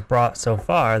McGuire has brought so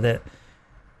far, that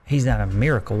he's not a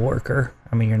miracle worker.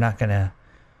 I mean, you're not going to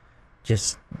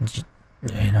just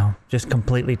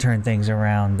completely turn things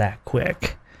around that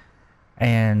quick.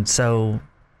 And so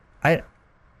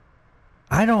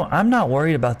I'm not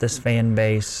worried about this fan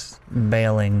base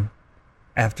bailing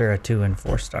after a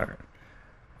 2-4 start.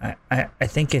 I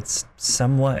think it's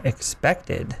somewhat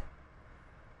expected.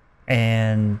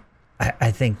 And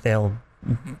I think they'll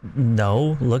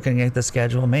know, looking at the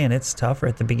schedule, man, it's tougher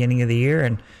at the beginning of the year,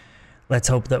 and let's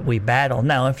hope that we battle.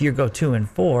 Now, if you go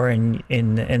 2-4 and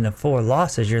in the 4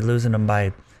 losses, you're losing them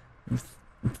by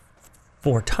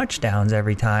 4 touchdowns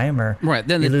every time, or right,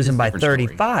 then you're losing by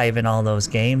 35 story in all those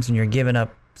games, and you're giving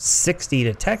up 60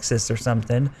 to Texas or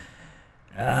something.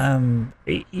 Fans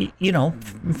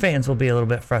will be a little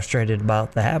bit frustrated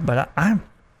about that, but I'm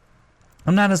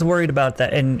not as worried about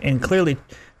that, and clearly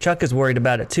Chuck is worried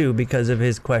about it too because of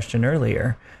his question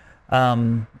earlier.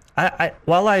 While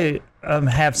I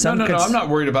have some, no, I'm not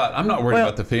worried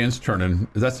about the fans turning.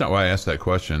 That's not why I asked that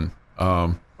question.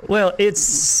 Well, it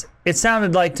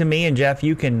sounded like to me, and Jeff,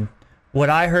 what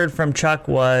I heard from Chuck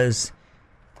was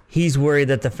he's worried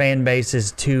that the fan base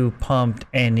is too pumped,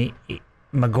 and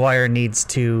McGuire needs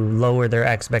to lower their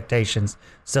expectations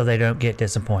so they don't get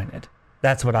disappointed.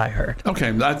 That's what I heard.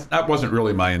 Okay, that wasn't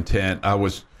really my intent. I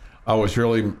was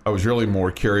really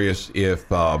more curious if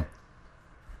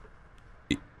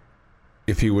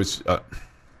he was.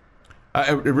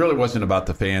 It really wasn't about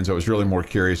the fans. I was really more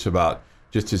curious about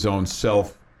just his own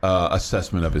self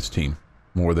assessment of his team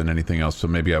more than anything else. So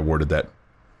maybe I worded that.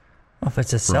 Well, if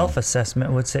it's a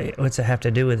self-assessment, what's it have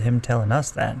to do with him telling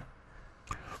us that?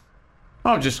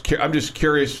 I'm just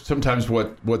curious sometimes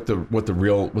what the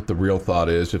real thought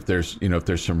is, if there's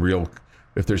some real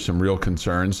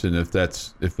concerns, and if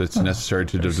it's necessary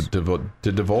to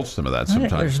divulge some of that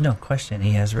sometimes. There's no question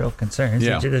he has real concerns.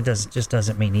 Yeah. It just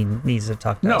doesn't mean he needs to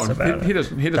talk to us about it. He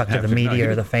doesn't talk to the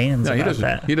media or the fans about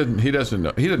that. He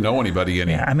doesn't know anybody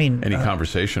any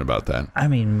conversation about that. I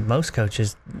mean, most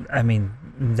coaches,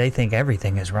 they think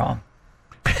everything is wrong.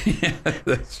 Yeah,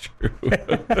 that's true.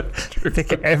 I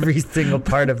think every single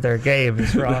part of their game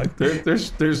is wrong.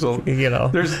 There's a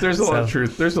lot of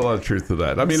truth. There's a lot of truth to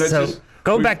that. I mean,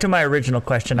 going back to my original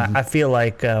question, I feel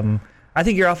like I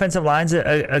think your offensive line's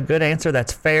a good answer.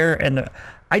 That's fair, and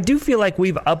I do feel like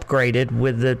we've upgraded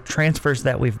with the transfers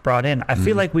that we've brought in. I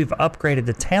feel like we've upgraded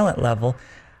the talent level.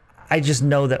 I just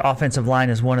know that offensive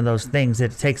line is one of those things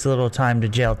that it takes a little time to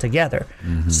gel together.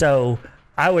 So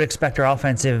I would expect our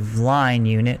offensive line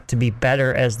unit to be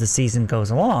better as the season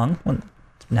goes along.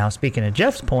 Now, speaking of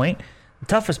Jeff's point, the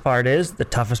toughest part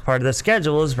of the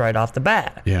schedule is right off the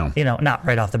bat. Yeah. Not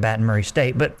right off the bat in Murray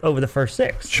State, but over the first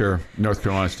 6. Sure. North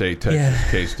Carolina State,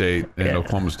 Texas, K-State, and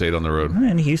Oklahoma State on the road.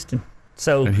 And Houston.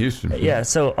 So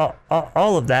So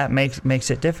all of that makes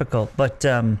it difficult. But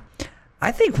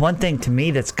I think one thing to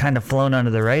me that's kind of flown under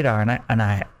the radar, and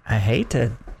I hate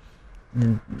to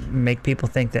make people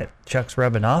think that Chuck's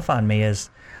rubbing off on me, is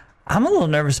I'm a little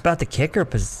nervous about the kicker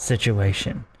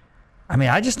situation.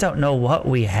 I just don't know what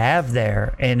we have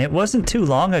there. And it wasn't too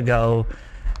long ago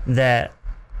that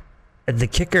the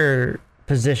kicker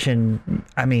position,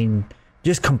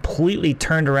 just completely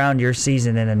turned around your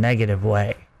season in a negative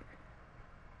way.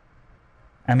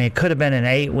 It could have been an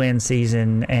 8-win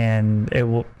season, and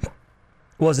it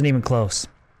wasn't even close.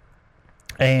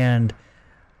 And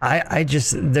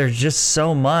there's just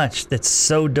so much that's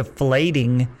so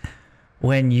deflating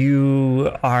when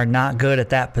you are not good at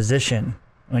that position,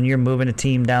 when you're moving a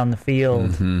team down the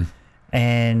field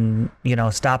and,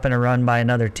 stopping a run by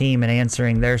another team and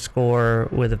answering their score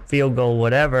with a field goal,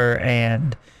 whatever,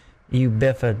 and you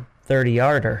biff a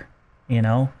 30-yarder,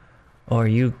 or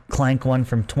you clank one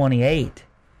from 28.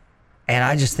 And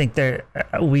I just think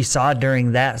we saw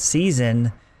during that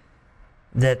season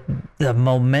that the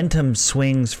momentum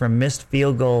swings from missed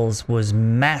field goals was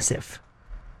massive.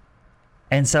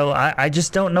 And so I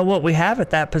just don't know what we have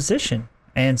at that position.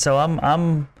 And so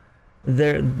I'm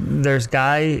there's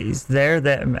guys there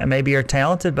that maybe are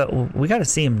talented, but we got to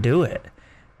see them do it.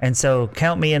 And so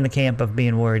count me in the camp of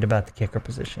being worried about the kicker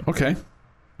position. Okay.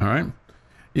 All right.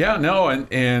 Yeah, no,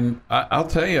 and I'll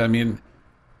tell you,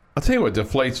 I'll tell you what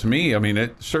deflates me.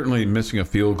 It certainly missing a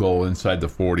field goal inside the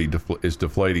 40 is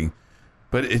deflating.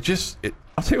 But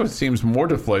I'll tell you what seems more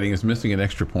deflating is missing an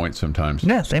extra point sometimes.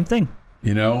 Yeah, same thing.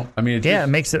 It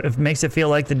makes it feel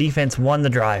like the defense won the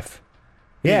drive.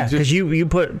 Yeah, because you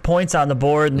put points on the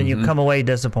board and then you come away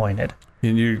disappointed.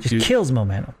 And you kills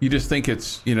momentum. You just think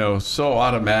it's so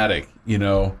automatic, and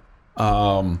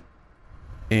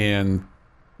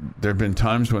there have been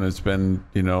times when it's been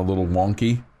a little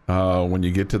wonky when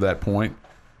you get to that point.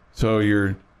 So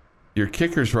your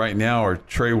kickers right now are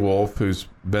Trey Wolf, who's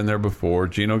been there before,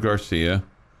 Gino Garcia,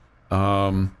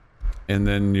 and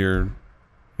then your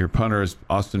punter is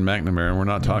Austin McNamara, and we're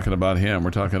not talking about him.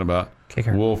 We're talking about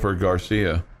kicker. Wolf or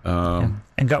Garcia. And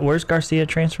where's Garcia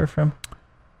transfer from?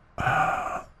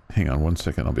 Hang on 1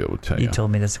 second. I'll be able to tell you. You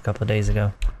told me this a couple of days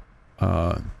ago.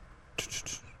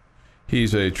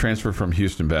 He's a transfer from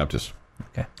Houston Baptist.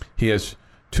 Okay. He has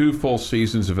 2 full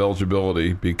seasons of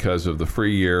eligibility because of the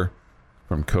free year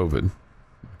from COVID.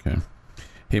 Okay.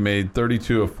 He made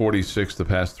 32 of 46 the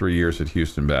past 3 years at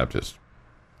Houston Baptist.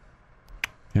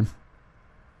 Okay.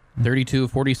 32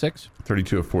 of 46?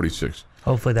 32 of 46.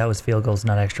 Hopefully that was field goals,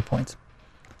 not extra points.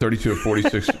 32 of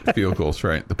 46 field goals,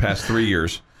 right. The past 3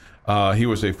 years. He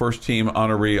was a first-team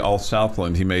honoree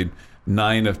All-Southland. He made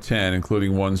 9 of 10,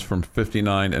 including ones from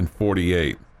 59 and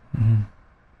 48.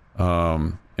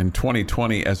 In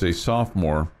 2020, as a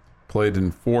sophomore, played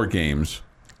in 4 games.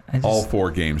 All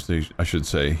 4 games, I should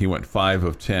say. He went 5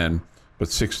 of 10, but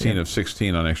 16 of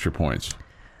 16 on extra points.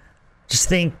 Just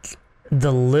think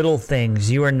the little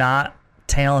things. You are not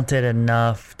talented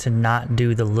enough to not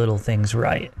do the little things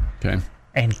right. Okay.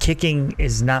 And kicking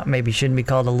is not, maybe shouldn't be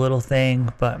called a little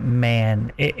thing, but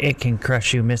man, it can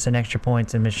crush you missing extra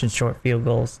points and missing short field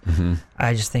goals. Mm-hmm.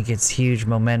 I just think it's huge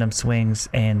momentum swings,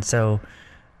 and so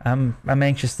I'm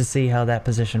anxious to see how that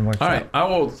position works All out. right, I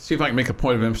will see if I can make a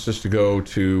point of emphasis to go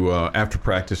to after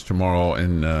practice tomorrow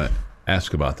and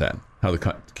ask about that, how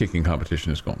the kicking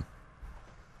competition is going.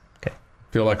 Okay.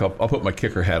 Feel like I'll put my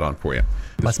kicker hat on for you.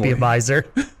 Must be a visor.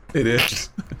 It is.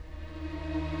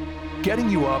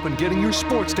 Getting you up and getting your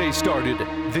sports day started.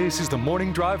 This is the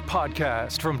Morning Drive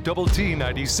Podcast from Double T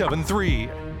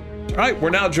 97.3. All right, we're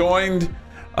now joined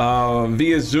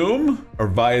via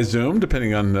Zoom,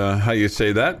 depending on how you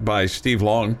say that, by Steve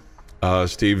Long.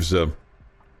 Steve's a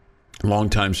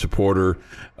longtime supporter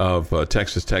of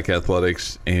Texas Tech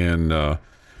athletics and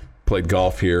played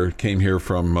golf here, came here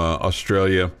from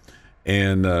Australia,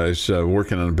 and is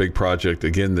working on a big project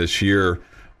again this year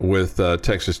with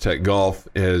Texas Tech Golf,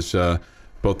 as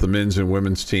both the men's and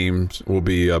women's teams will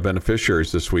be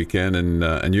beneficiaries this weekend,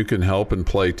 and you can help and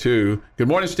play too. Good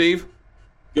morning, Steve.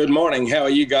 Good morning. How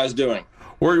are you guys doing?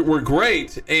 We're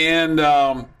great, and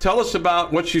tell us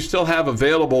about what you still have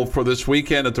available for this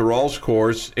weekend at the Rawls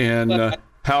Course, and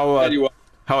how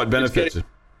it benefits.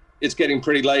 It's getting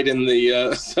pretty late in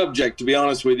the subject, to be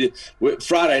honest with you.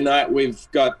 Friday night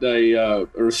we've got a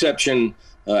reception,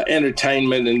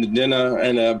 entertainment and dinner,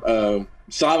 and a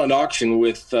silent auction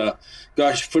with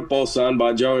football signed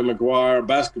by Joey McGuire,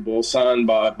 basketball signed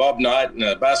by Bob Knight, and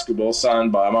a basketball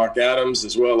signed by Mark Adams,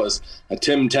 as well as a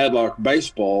Tim Tadlock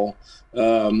baseball.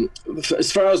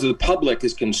 As far as the public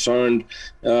is concerned,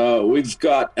 we've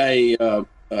got a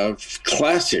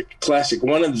classic,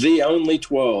 one of the only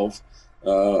 12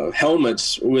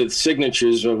 helmets with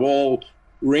signatures of all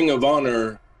Ring of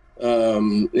Honor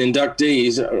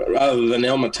inductees, other than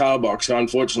Elmer Tarbox, who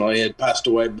unfortunately had passed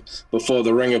away before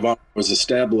the Ring of Honor was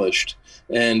established.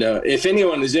 And if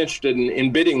anyone is interested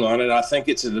in bidding on it, I think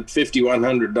it's at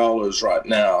 $5,100 right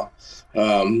now.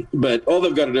 But all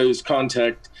they've got to do is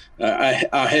contact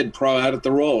our head pro out at the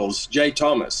Rawls, Jay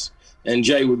Thomas, and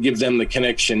Jay would give them the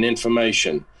connection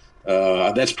information.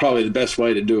 That's probably the best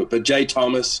way to do it. But Jay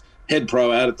Thomas, head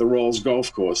pro out at the Rawls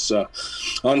Golf Course.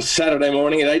 On Saturday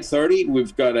morning at 8:30,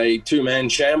 we've got a two-man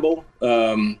shamble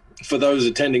for those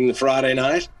attending the Friday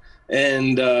night.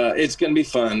 And it's going to be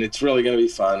fun. It's really going to be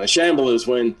fun. A shamble is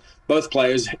when both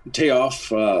players tee off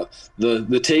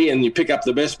the tee, and you pick up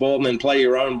the best ball and then play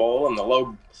your own ball, and the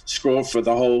low score for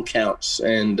the hole counts.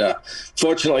 And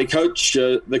fortunately,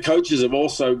 the coaches have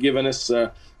also given us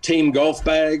team golf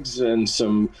bags and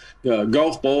some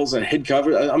golf balls and head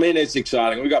covers. I mean, it's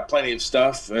exciting. We've got plenty of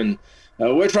stuff, and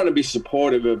we're trying to be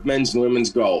supportive of men's and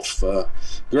women's golf.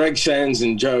 Greg Sands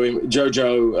and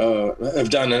JoJo have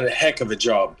done a heck of a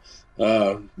job.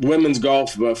 Women's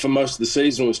golf for most of the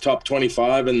season was top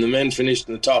 25, and the men finished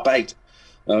in the top 8.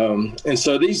 And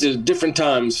so these are different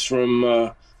times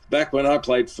from back when I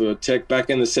played for Tech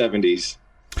back in the 70s.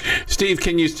 Steve,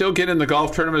 can you still get in the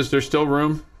golf tournament? Is there still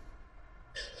room?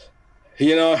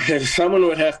 You know, if someone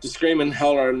would have to scream and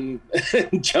holler and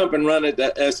jump and run at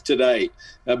us today,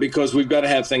 because we've got to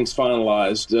have things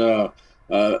finalized.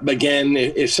 Again,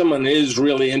 if someone is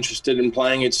really interested in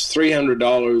playing, it's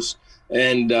 $300.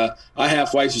 And I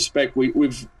halfway suspect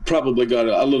we've probably got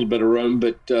a little bit of room,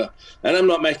 but and I'm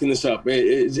not making this up.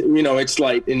 It's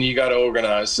late and you got to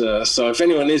organize. So if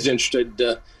anyone is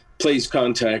interested, please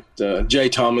contact Jay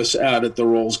Thomas out at the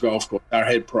Rawls Golf Course, our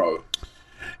head pro.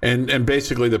 And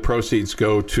basically the proceeds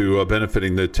go to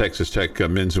benefiting the Texas Tech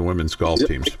men's and women's golf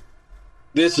teams.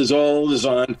 This is all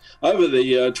designed over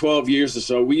the 12 years or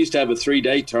so. We used to have a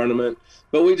 3-day tournament,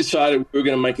 but we decided we were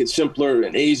going to make it simpler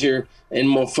and easier and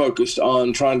more focused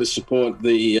on trying to support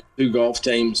the two golf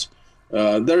teams.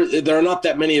 There are not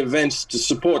that many events to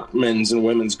support men's and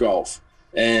women's golf,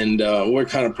 and we're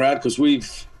kind of proud because we're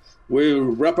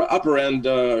up around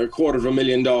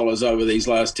 $250,000 over these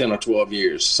last 10 or 12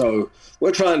 years. So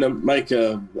we're trying to make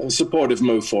a supportive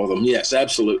move for them. Yes,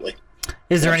 absolutely.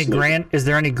 Is there any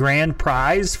grand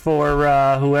prize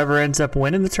for whoever ends up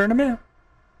winning the tournament?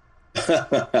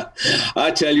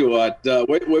 I tell you what,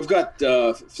 we've got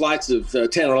flights of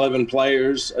 10 or 11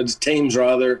 players, teams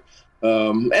rather,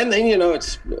 and then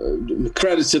it's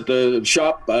credits at the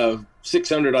shop,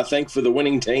 $600 I think for the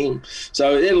winning team.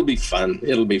 So it'll be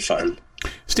fun.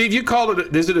 Steve, you called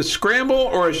it. Is it a scramble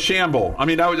or a shamble? I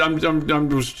mean, I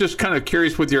was just kind of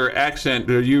curious with your accent.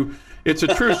 It's a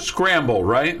true scramble,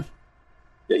 right?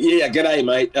 Yeah, g'day,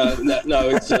 mate. No,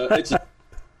 it's a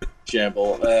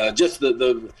shamble. Just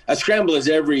a scramble is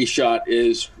every shot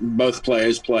is both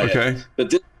players play it.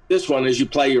 But this one is you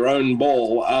play your own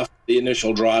ball after the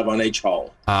initial drive on each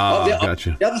hole.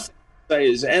 Gotcha. The say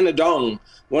is Anna Dong,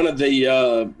 one of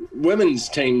the women's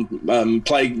team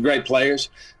great players,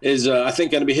 is I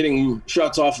think going to be hitting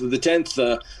shots off of the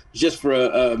 10th just for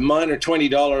a minor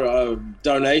 $20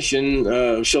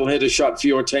 donation. She'll hit a shot for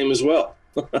your team as well.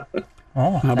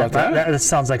 Oh, how about that? That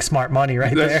sounds like smart money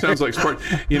right there. That sounds like smart.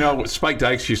 You know, Spike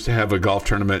Dykes used to have a golf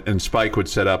tournament, and Spike would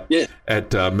set up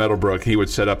at Meadowbrook. He would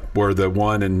set up where the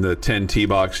 1 and the 10 tee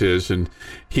box is, and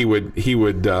he would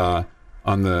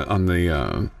on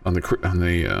the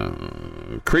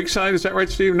creek side. Is that right,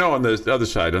 Steve? No, on the other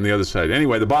side. On the other side.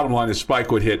 Anyway, the bottom line is Spike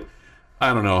would hit,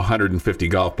 I don't know, 150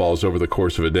 golf balls over the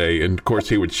course of a day. And, of course,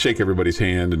 he would shake everybody's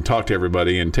hand and talk to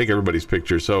everybody and take everybody's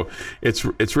picture. So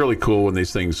it's really cool when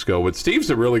these things go. But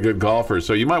Steve's a really good golfer,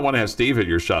 so you might want to have Steve hit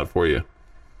your shot for you.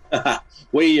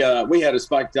 We had a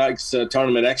Spike Dykes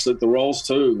tournament actually at the Rawls,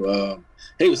 too.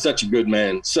 He was such a good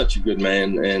man.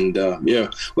 And,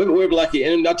 we're lucky.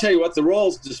 And I'll tell you what, the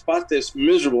Rawls, despite this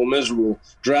miserable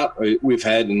drought we've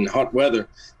had in hot weather,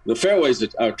 the fairways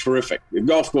are terrific. The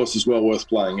golf course is well worth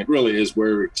playing. It really is.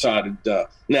 We're excited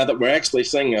now that we're actually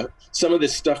seeing some of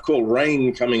this stuff called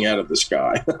rain coming out of the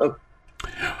sky. All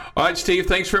right, Steve,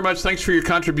 thanks very much. Thanks for your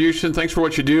contribution. Thanks for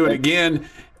what you do. And again,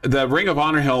 the Ring of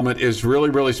Honor helmet is really,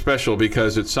 really special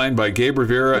because it's signed by Gabe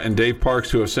Rivera and Dave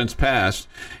Parks, who have since passed,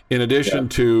 in addition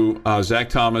to Zach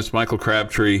Thomas, Michael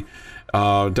Crabtree,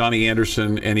 Donnie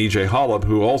Anderson, and E.J. Holub,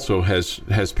 who also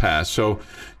has passed. So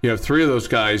you have 3 of those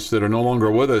guys that are no longer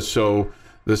with us. So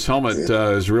this helmet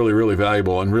is really, really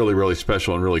valuable and really, really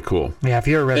special and really cool. Yeah, if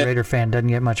you're a Red Raider fan, it doesn't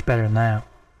get much better than that.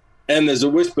 And there's a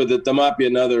whisper that there might be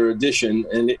another edition,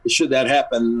 and should that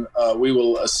happen, we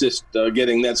will assist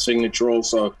getting that signature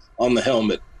also on the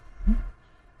helmet.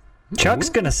 Chuck's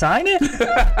going to sign it?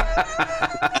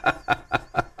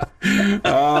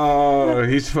 Oh,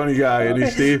 he's a funny guy, isn't he,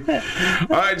 Steve?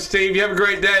 All right, Steve, you have a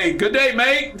great day. Good day,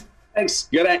 mate. Thanks.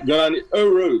 Good on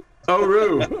you.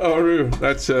 Uru.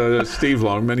 That's Steve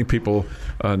Long. Many people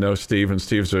know Steve, and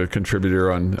Steve's a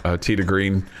contributor on Tee to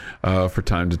Green for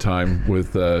time to time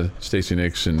with Stacey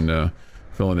Nix and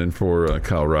filling in for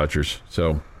Kyle Rogers.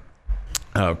 So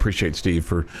appreciate Steve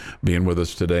for being with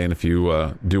us today. And if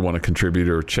you do want to contribute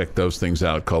or check those things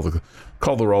out, call the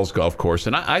Rawls Golf Course.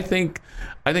 And I think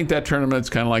that tournament's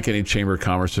kind of like any Chamber of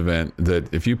Commerce event,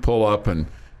 that if you pull up and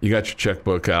you got your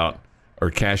checkbook out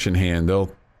or cash in hand,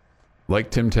 they'll, like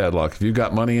Tim Tadlock, if you've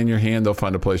got money in your hand, they'll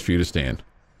find a place for you to stand.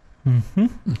 Mm-hmm.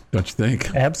 Don't you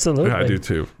think? Absolutely. I do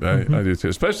too. I do too,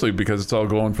 especially because it's all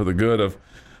going for the good of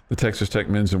the Texas Tech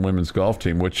men's and women's golf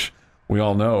team, which we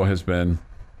all know has been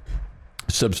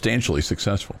substantially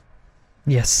successful.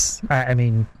 Yes. I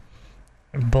mean,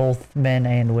 both men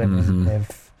and women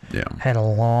have had a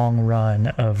long run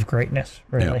of greatness,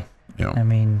 really. Yeah. I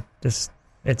mean, just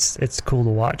it's cool to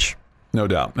watch. No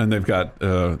doubt. And they've got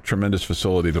a tremendous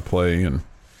facility to play and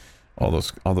all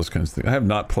those kinds of things. I have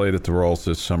not played at the Rawls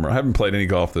this summer. I haven't played any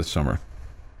golf this summer.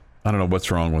 I don't know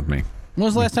what's wrong with me. When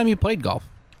was the last time you played golf?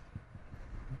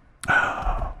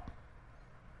 I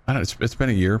don't know. It's been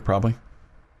a year, probably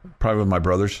with my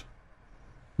brothers.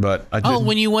 But I didn't.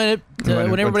 When you went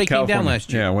when everybody came down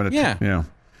last year. Yeah, yeah.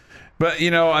 But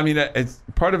I mean, it's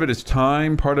part of it is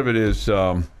time. Part of it is,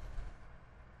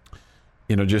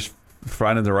 just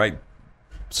finding the right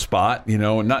spot.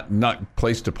 Not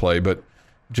place to play, but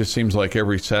just seems like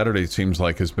every Saturday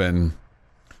has been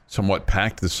somewhat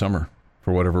packed this summer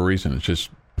for whatever reason. It's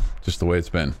just the way it's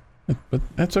been. But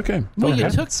that's okay. Well, you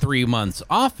took 3 months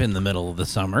off in the middle of the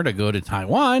summer to go to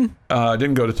Taiwan. I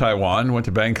didn't go to Taiwan. Went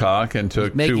to Bangkok and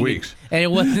took 2 weeks. And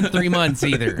it wasn't 3 months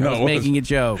either. No, I was making a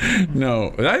joke.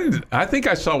 No, I think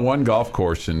I saw one golf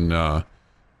course, and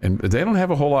they don't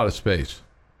have a whole lot of space.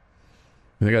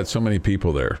 They got so many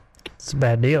people there. It's a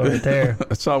bad deal right there.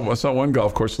 I saw one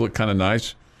golf course that looked kind of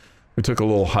nice. We took a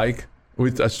little hike,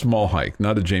 a small hike,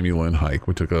 not a Jamie Lynn hike.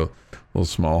 We took a little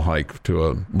small hike to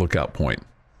a lookout point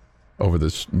over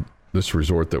this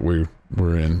resort that we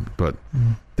were in, but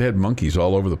they had monkeys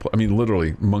all over the place. I mean,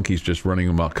 literally monkeys just running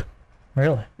amok.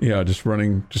 Really? Yeah, just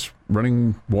running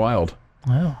wild.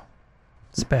 Wow,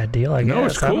 it's a bad deal. I guess. No,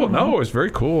 it's cool. No, it was very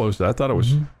cool. I thought it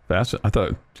was fascinating. I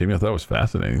thought it was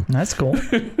fascinating. That's cool.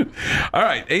 All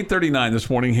right, 8:39 this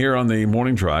morning here on the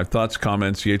Morning Drive. Thoughts,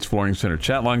 comments, Yates Flooring Center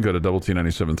chat line. Go to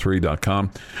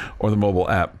doublet973.com or the mobile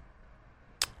app.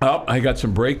 Oh, I got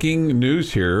some breaking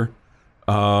news here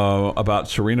about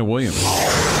Serena Williams.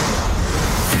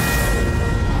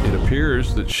 It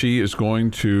appears that she is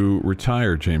going to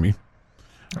retire, Jamie.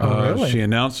 Really?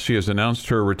 She has announced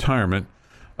her retirement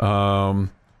in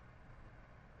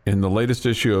In the latest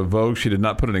issue of Vogue, she did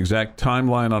not put an exact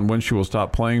timeline on when she will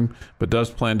stop playing, but does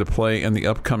plan to play in the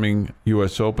upcoming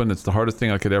U.S. Open. It's the hardest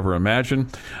thing I could ever imagine.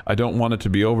 I don't want it to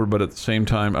be over, but at the same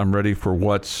time, I'm ready for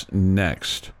what's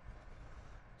next.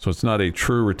 So it's not a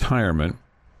true retirement,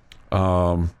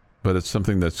 but it's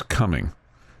something that's coming.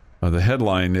 The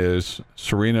headline is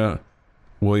Serena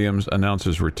Williams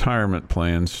announces retirement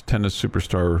plans. Tennis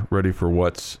superstar ready for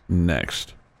what's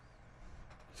next.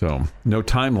 So no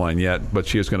timeline yet, but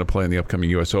she is going to play in the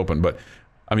upcoming U.S. Open. But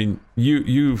I mean,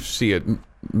 you see it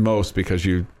most because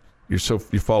you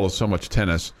follow so much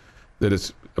tennis that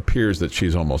it appears that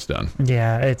she's almost done.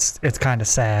 Yeah, it's kind of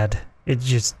sad. It's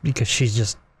just because she's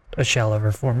just a shell of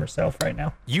her former self right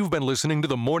now. You've been listening to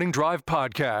the Morning Drive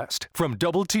podcast from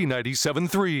Double T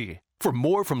 97.3. For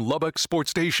more from Lubbock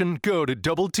Sports Station, go to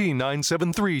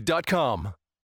doublet973.com.